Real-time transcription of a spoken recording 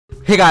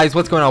Hey guys,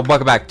 what's going on?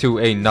 Welcome back to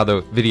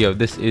another video.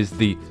 This is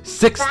the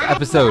 6th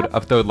episode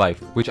of Third Life,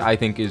 which I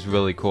think is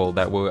really cool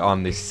that we're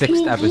on the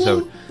 6th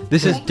episode.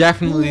 This is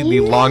definitely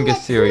the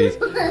longest series.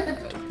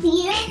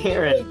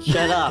 Karen,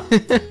 shut up.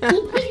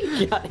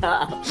 Shut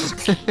up.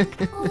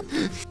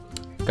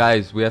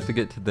 Guys, we have to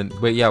get to the...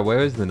 Wait, yeah, where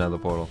is the nether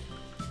portal?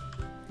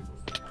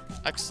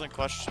 Excellent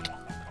question.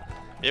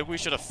 Maybe we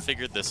should have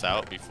figured this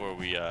out before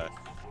we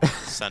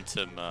sent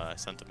him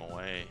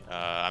away.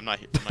 I'm not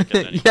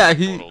getting any Yeah,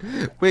 portal.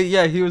 Wait,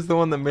 yeah, he was the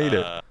one that made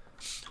it.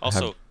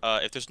 Also,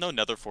 if there's no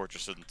nether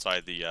fortress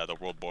inside the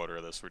world border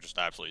of this, we're just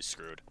absolutely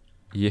screwed.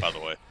 Yeah. By the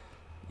way.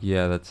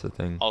 Yeah, that's the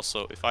thing.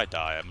 Also, if I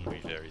die, I'm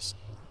gonna be very.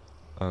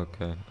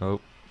 Okay.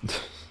 Oh.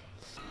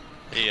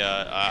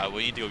 Hey,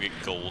 we need to go get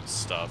gold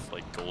stuff,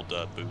 like gold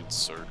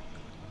boots or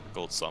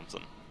gold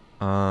something.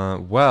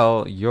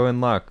 Well, you're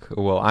in luck.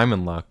 Well, I'm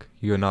in luck.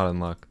 You're not in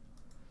luck.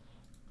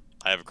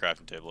 I have a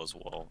crafting table as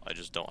well. I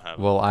just don't have.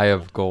 Well, I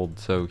have gold,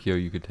 so here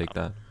you could take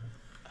that.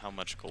 How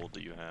much gold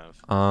do you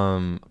have?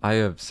 I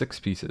have 6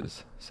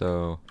 pieces,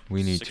 so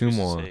we need 6 2 pieces,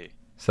 more. hey.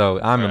 So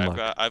I'm in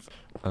Alright, luck.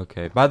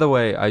 Okay. By the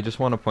way, I just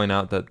want to point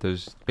out that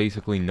there's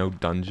basically no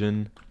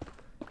dungeon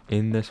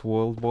in this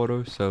world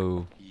border,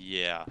 so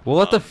Yeah.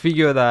 we'll have to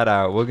figure that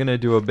out. We're gonna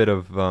do a bit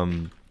of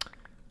lore.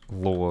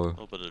 A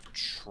little bit of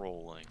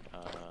trolling.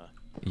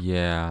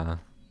 Yeah.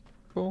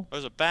 Cool.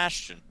 There's a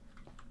bastion.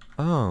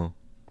 Oh,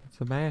 it's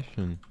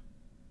Sebastian.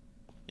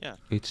 Yeah.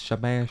 It's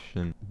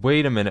Sebastian.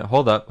 Wait a minute.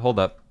 Hold up. Hold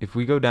up. If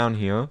we go down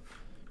here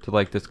to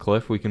like this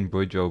cliff, we can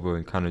bridge over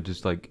and kind of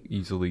just like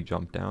easily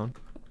jump down.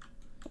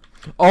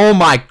 Oh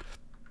my.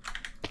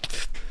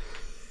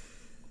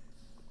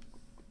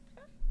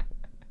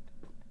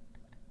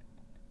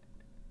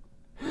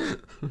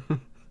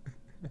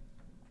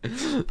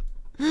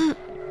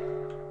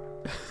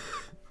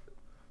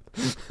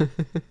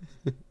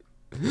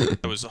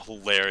 That was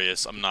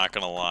hilarious. I'm not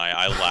gonna lie.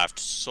 I laughed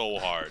so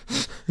hard.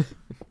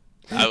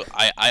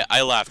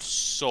 I laughed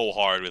so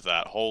hard with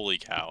that. Holy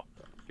cow.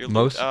 Here,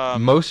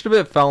 Most of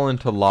it fell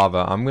into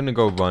lava. I'm gonna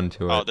go run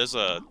to it. Oh, there's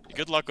a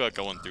good luck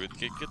going through.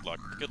 Good luck.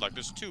 Good luck.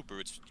 There's 2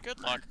 brutes. Good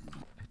luck.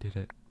 I did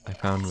it. I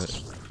found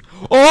it.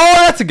 Oh,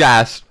 that's a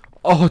ghast.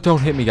 Oh,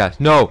 don't hit me, guys.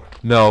 No,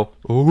 no.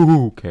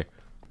 Ooh, okay.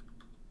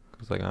 I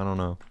was like, I don't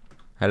know.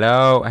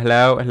 Hello,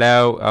 hello,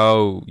 hello.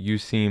 Oh, you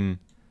seem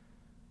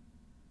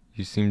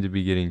to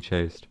be getting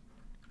chased.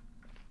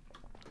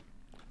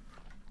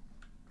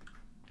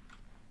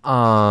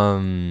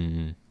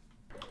 Robert.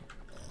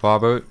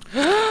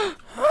 No,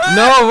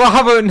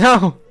 Robert,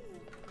 no.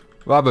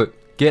 Robert,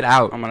 get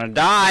out. I'm gonna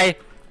die.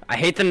 I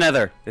hate the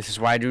nether. This is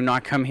why I do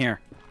not come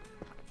here.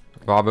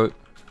 Robert.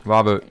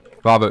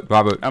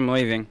 I'm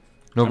leaving.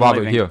 No, I'm Robert,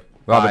 leaving. here.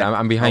 Robert, Bye.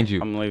 I'm behind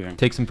you. I'm leaving.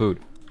 Take some food.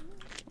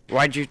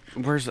 Why'd you...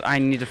 I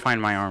need to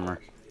find my armor.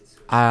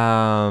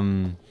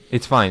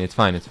 It's fine, it's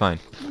fine, it's fine.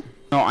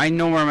 No, I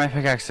know where my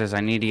pickaxe is.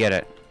 I need to get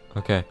it.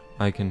 Okay,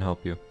 I can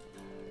help you.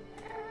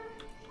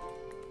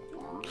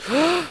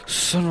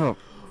 Son of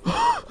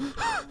a...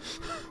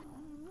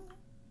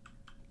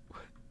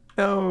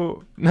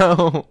 No,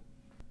 no.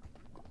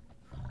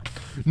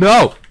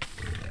 No!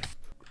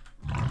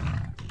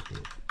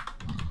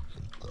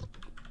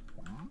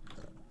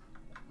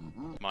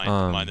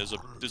 Mine.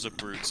 There's a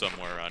brute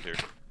somewhere around here.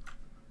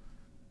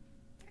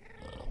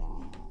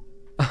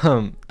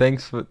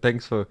 Thanks for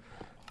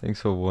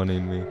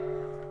warning me.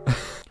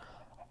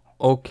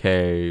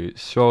 Okay,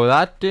 so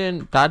that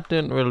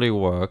didn't really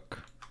work.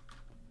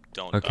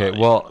 Don't. Okay,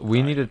 well,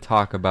 we need to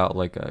talk about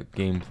like a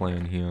game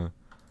plan here.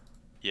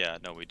 Yeah,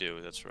 no, we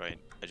do. That's right.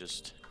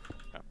 It's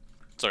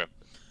okay.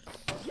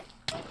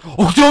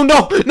 Oh no,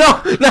 no,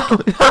 no, no,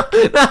 no,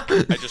 no.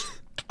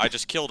 I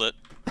just killed it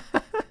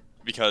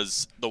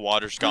because the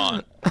water's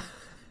gone.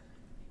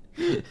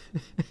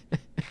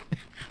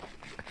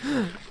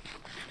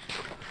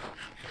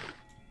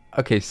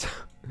 Okay, so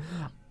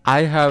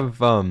I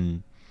have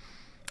an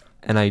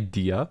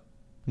idea.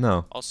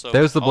 No. Also,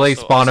 there's the blaze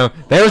spawner.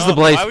 There's the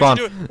blaze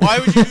spawner. Why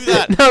would you do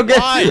that? No,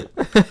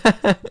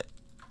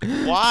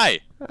 Why?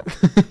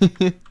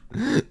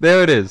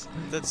 There it is.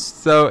 That's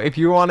So if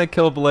you want to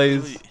kill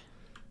Blaze, really,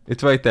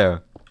 it's right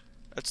there.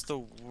 that's the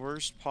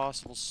worst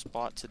possible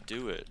spot to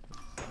do it.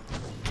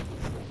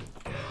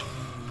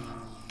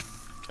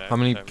 Okay. How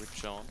many- Okay, we're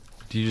chilling.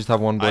 Do you just have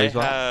one I Blaze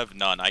rod? have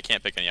none. I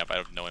can't pick any up. I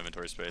have no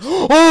inventory space.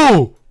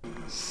 Oh!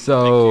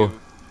 So,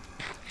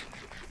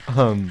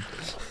 Thank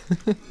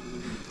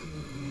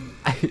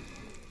you.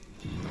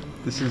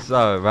 this is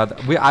rather.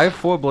 I have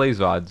 4 blaze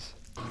rods.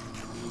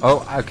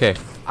 Oh, okay.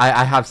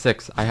 I have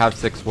 6. I have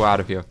 6. We're out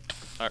of here.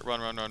 Alright,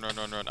 run. I'm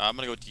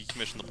gonna go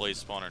decommission the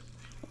blaze spawner.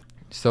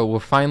 So we're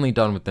finally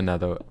done with the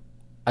nether.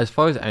 As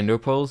far as ender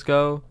pearls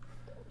go,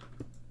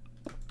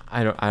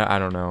 I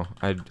don't know.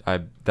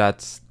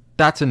 That's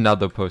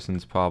another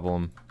person's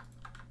problem,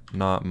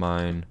 not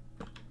mine.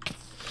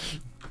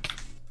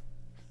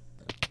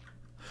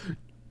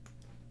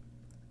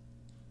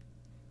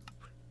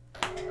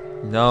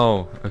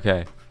 No.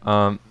 Okay.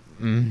 No,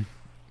 I'm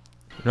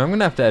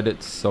gonna have to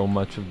edit so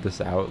much of this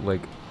out.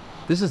 Like,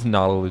 This is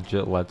not a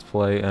legit Let's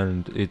Play,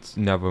 and it's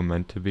never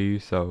meant to be,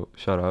 so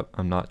shut up.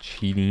 I'm not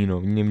cheating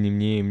or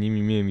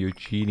you're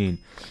cheating.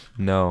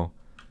 No.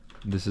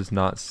 This is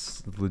not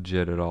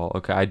legit at all.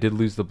 Okay, I did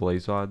lose the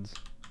blaze rods,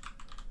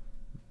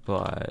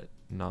 but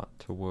not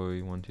to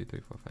worry. 1, 2,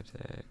 3, 4, 5,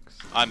 6.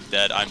 I'm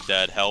dead. I'm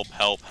dead. Help!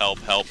 Help! Help!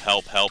 Help!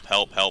 Help! Help!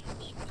 Help! Help!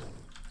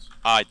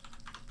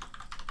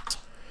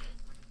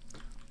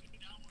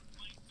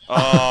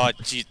 Oh,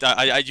 jeez.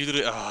 I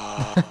literally.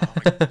 Oh.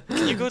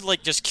 Can you go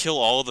like just kill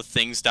all the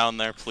things down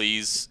there,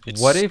 please?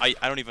 What if I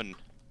don't even.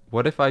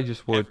 What if I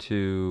just were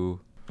to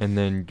and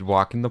then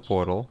walk in the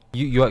portal?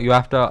 You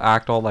have to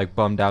act all like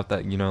bummed out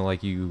that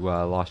like you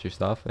lost your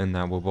stuff and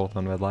that we're both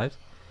on red lives.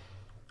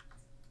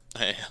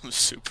 I am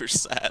super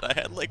sad. I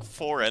had like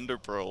 4 ender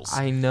pearls.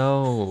 I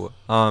know.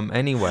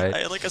 Anyway. I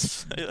had like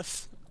a.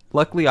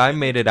 Luckily, I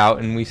made it out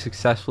and we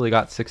successfully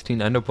got 16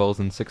 ender pearls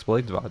and 6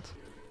 blaze rods.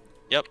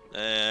 Yep,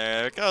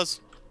 there it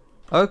goes.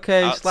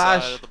 Okay,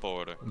 Outside of the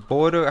border.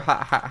 Border.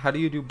 How do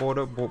you do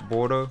border?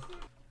 Border.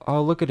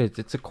 Oh, look at it.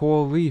 It's a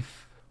coral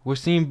reef. We're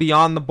seeing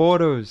beyond the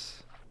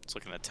borders. It's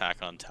like an Attack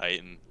on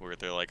Titan where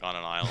they're like on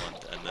an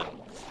island and then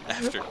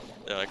after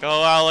they're like,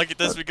 oh wow, look at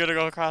this, we're gonna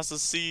go across the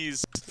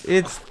seas.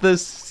 It's the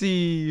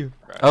sea.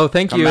 Right. Oh,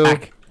 thank you.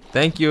 Back.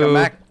 Thank you. Come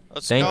back.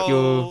 Let's Thank go.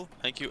 you.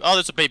 Thank you. Oh,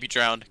 there's a baby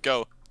drowned.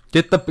 Go.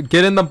 Get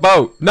in the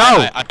boat.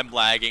 No. I'm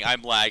lagging.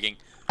 I'm lagging.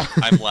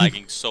 I'm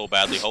lagging so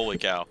badly. Holy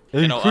cow.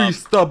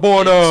 Increase the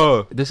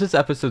border. This is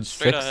episode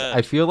Straight 6. ahead.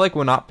 I feel like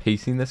we're not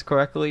pacing this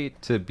correctly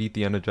to beat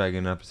the Ender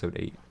Dragon in episode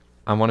 8.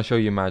 I want to show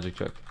you a magic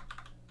trick.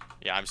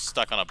 Yeah, I'm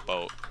stuck on a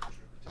boat.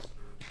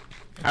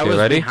 I Okay, was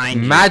ready?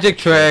 behind you. Magic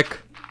trick.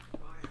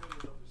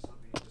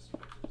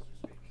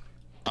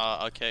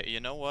 Okay, you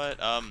know what?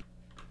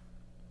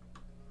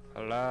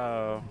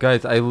 Hello.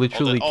 Guys, I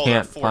literally there are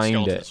can't 4 find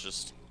skeletons it.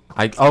 just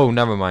Oh,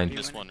 never mind. in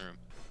this one room.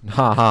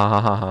 Ha ha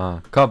ha ha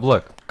ha. Cub,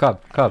 look. Cub.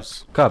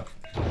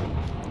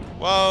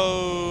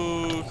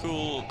 Whoa,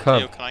 cool.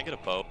 Cub. Yo, can I get a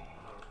boat?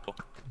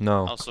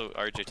 No. Also,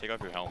 RJ, take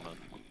off your helmet.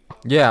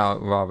 Yeah,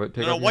 Robert.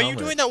 Take No, off why your are you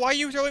helmet. doing that? Why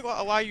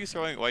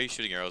are you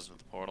shooting arrows into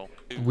the portal?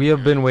 We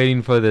have been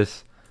waiting for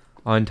this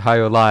our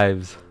entire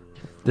lives.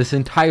 This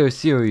entire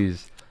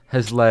series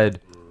has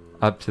led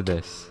up to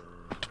this.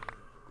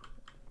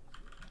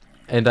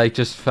 And I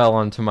just fell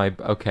onto my...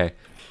 Okay.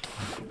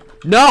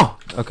 No!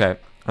 Okay.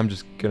 I'm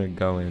just gonna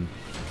go in.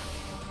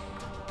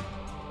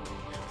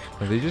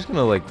 Are they just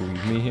gonna, like,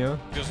 leave me here?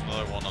 There's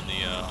another one on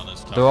the on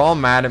this tower. They're all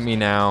mad at me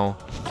now.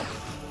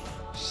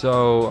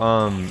 So,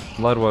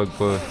 Ludwig,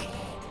 we're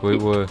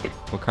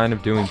kind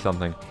of doing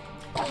something.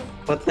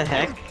 What the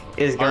heck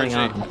is going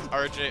on?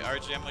 RJ,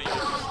 I'm gonna use your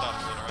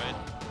stuff,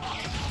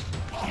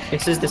 alright?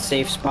 This is the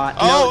safe spot.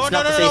 Oh, no, it's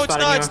not the safe spot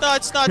anymore.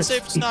 it's not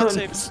safe, it's not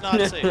safe, it's not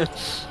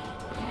safe.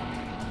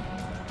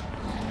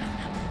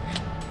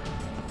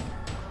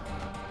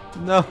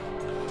 No.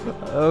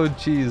 Oh,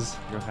 jeez.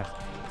 Go fast.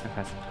 Go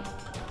fast.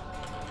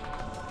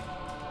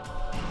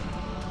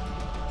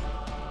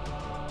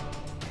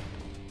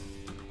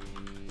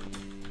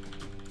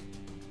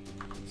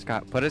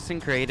 Scott, put us in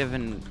creative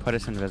and put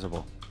us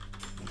invisible.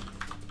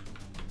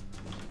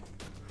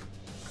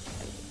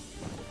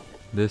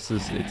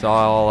 It's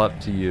all up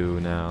to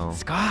you now.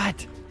 Scott!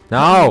 Put me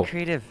No! in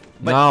creative.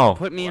 But No.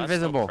 Put me Well, that's no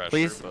invisible. pressure,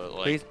 Please. but,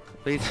 like- Please.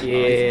 Please.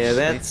 Yeah, Please,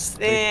 that's... please,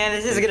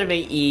 this is gonna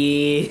be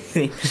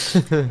easy.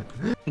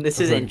 This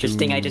is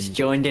interesting. I just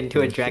joined into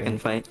a dragon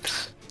fight.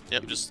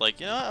 Yep, just like,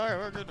 alright,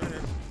 we're good, we're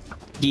here.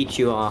 Eat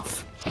you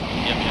off. Yep,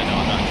 yeah, no,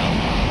 I'm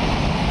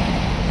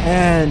not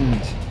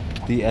And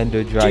the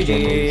Ender Dragon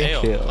GG. is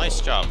jumping. killed. Ayo,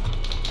 nice job.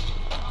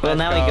 Well,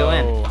 now we go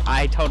in.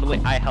 I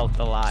helped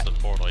a lot. It's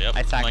the portal, yep.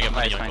 I Only get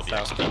money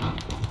sacrificed on the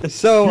myself. XP.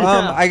 So,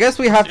 I guess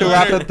we have to See you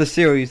wrap later. up the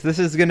series. This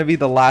is gonna be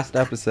the last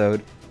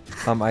episode.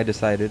 I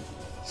decided.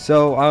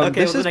 So,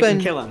 Okay, this well, has then I can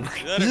been kill him.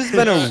 this has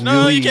been a No,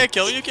 really you can't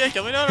kill me, you can't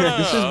kill me, no, no, no.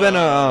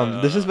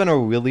 this has been a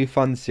really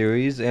fun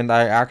series, and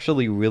I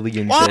actually really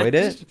enjoyed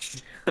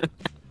it.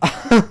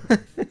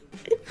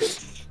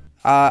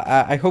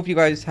 I hope you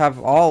guys have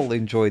all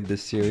enjoyed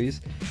this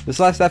series. This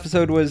last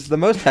episode was the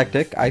most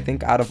hectic, I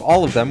think, out of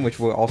all of them, which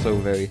were also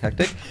very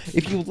hectic.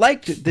 If you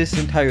liked this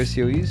entire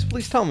series,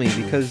 please tell me,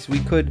 because we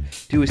could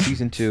do a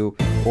season 2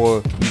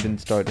 or even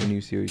start a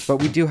new series. But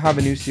we do have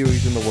a new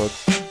series in the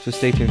works, so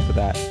stay tuned for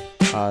that.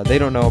 They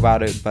don't know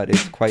about it, but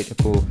it's quite a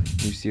cool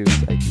new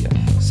series idea.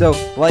 So,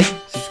 like,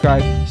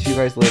 subscribe, see you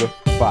guys later,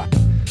 bye.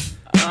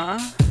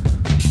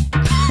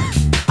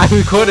 I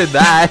recorded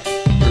that!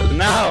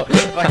 No!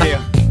 Fuck you.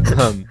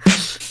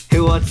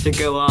 Who wants to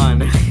go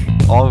on?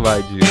 I'll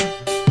ride you.